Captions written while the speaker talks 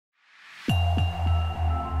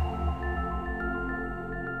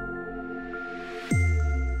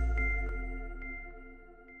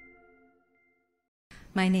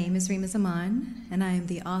My name is Reema Zaman, and I am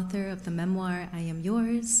the author of the memoir, I Am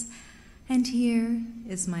Yours, and here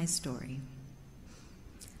is my story.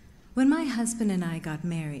 When my husband and I got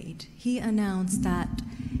married, he announced that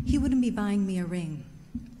he wouldn't be buying me a ring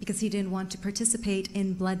because he didn't want to participate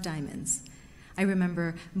in blood diamonds. I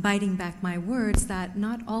remember biting back my words that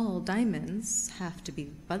not all diamonds have to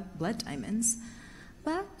be blood diamonds,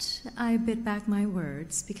 but I bit back my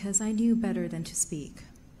words because I knew better than to speak.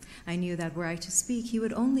 I knew that were I to speak, he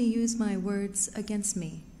would only use my words against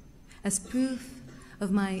me as proof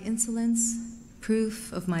of my insolence,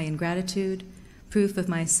 proof of my ingratitude, proof of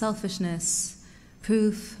my selfishness,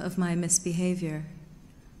 proof of my misbehavior.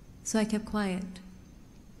 So I kept quiet.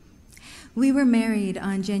 We were married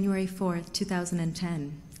on January 4th,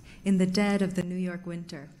 2010, in the dead of the New York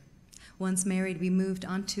winter. Once married, we moved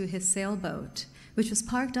onto his sailboat, which was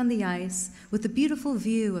parked on the ice with a beautiful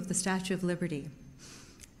view of the Statue of Liberty.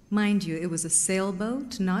 Mind you, it was a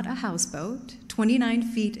sailboat, not a houseboat, 29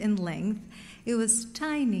 feet in length. It was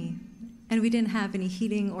tiny, and we didn't have any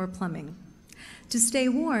heating or plumbing. To stay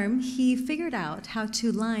warm, he figured out how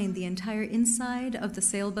to line the entire inside of the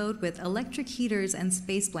sailboat with electric heaters and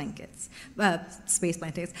space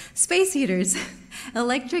heaters,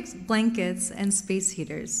 electric blankets and space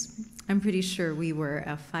heaters. I'm pretty sure we were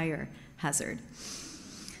a fire hazard.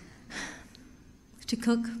 To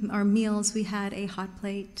cook our meals, we had a hot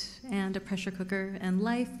plate and a pressure cooker, and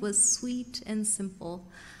life was sweet and simple.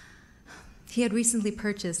 He had recently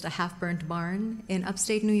purchased a half-burnt barn in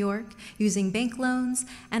upstate New York using bank loans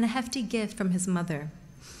and a hefty gift from his mother.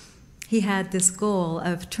 He had this goal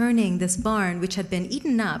of turning this barn, which had been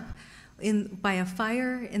eaten up by a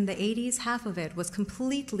fire in the 80s. Half of it was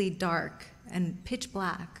completely dark and pitch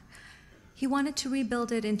black. He wanted to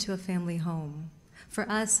rebuild it into a family home for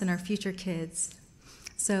us and our future kids.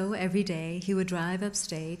 So every day he would drive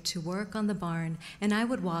upstate to work on the barn, and I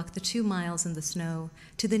would walk the 2 miles in the snow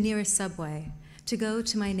to the nearest subway to go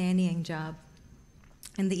to my nannying job.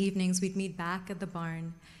 In the evenings, we'd meet back at the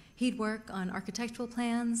barn. He'd work on architectural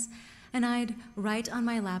plans, and I'd write on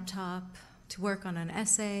my laptop to work on an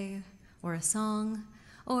essay or a song,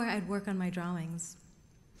 or I'd work on my drawings.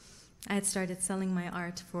 I had started selling my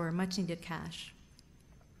art for much-needed cash.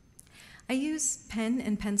 I use pen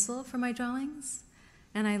and pencil for my drawings.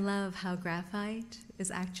 And I love how graphite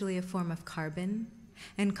is actually a form of carbon,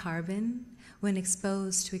 and carbon, when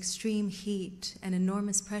exposed to extreme heat and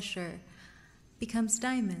enormous pressure, becomes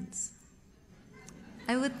diamonds.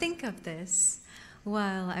 I would think of this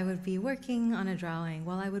while I would be working on a drawing,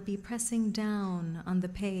 while I would be pressing down on the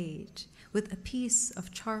page with a piece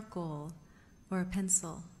of charcoal or a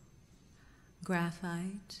pencil.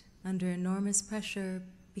 Graphite, under enormous pressure,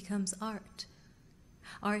 becomes art.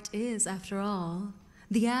 Art is, after all,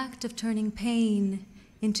 the act of turning pain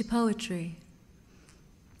into poetry.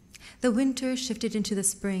 The winter shifted into the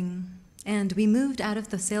spring, and we moved out of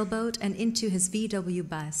the sailboat and into his VW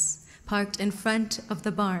bus, parked in front of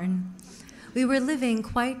the barn. We were living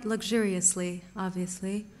quite luxuriously,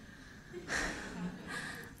 obviously.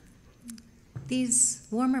 These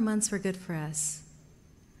warmer months were good for us.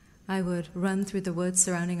 I would run through the woods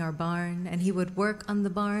surrounding our barn, and he would work on the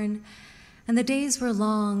barn. And the days were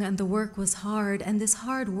long, and the work was hard, and this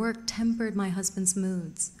hard work tempered my husband's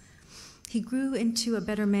moods. He grew into a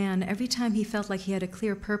better man every time he felt like he had a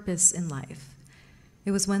clear purpose in life.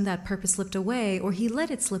 It was when that purpose slipped away, or he let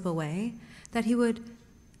it slip away, that he would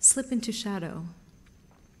slip into shadow.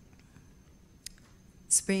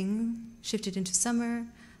 Spring shifted into summer,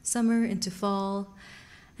 summer into fall,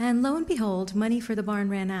 and lo and behold, money for the barn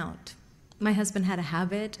ran out. My husband had a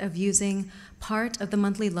habit of using part of the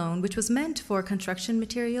monthly loan, which was meant for construction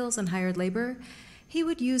materials and hired labor. He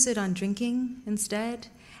would use it on drinking instead,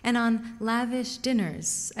 and on lavish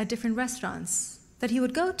dinners at different restaurants that he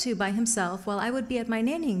would go to by himself while I would be at my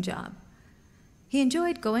nannying job. He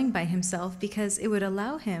enjoyed going by himself because it would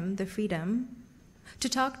allow him the freedom to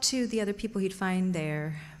talk to the other people he'd find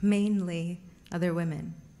there, mainly other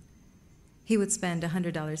women. He would spend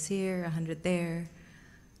 $100 here, $100 there,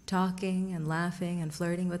 talking and laughing and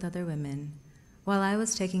flirting with other women, while I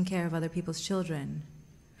was taking care of other people's children,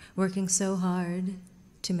 working so hard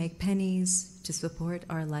to make pennies to support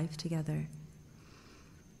our life together.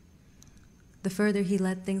 The further he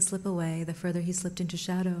let things slip away, the further he slipped into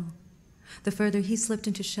shadow. The further he slipped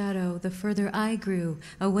into shadow, the further I grew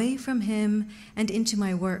away from him and into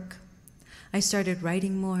my work. I started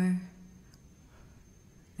writing more.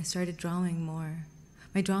 I started drawing more.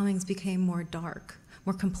 My drawings became more dark,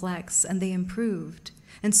 more complex, and they improved.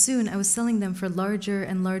 And soon I was selling them for larger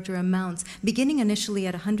and larger amounts, beginning initially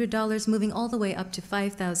at $100, moving all the way up to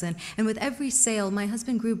 $5,000. And with every sale, my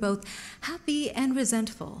husband grew both happy and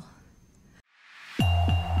resentful.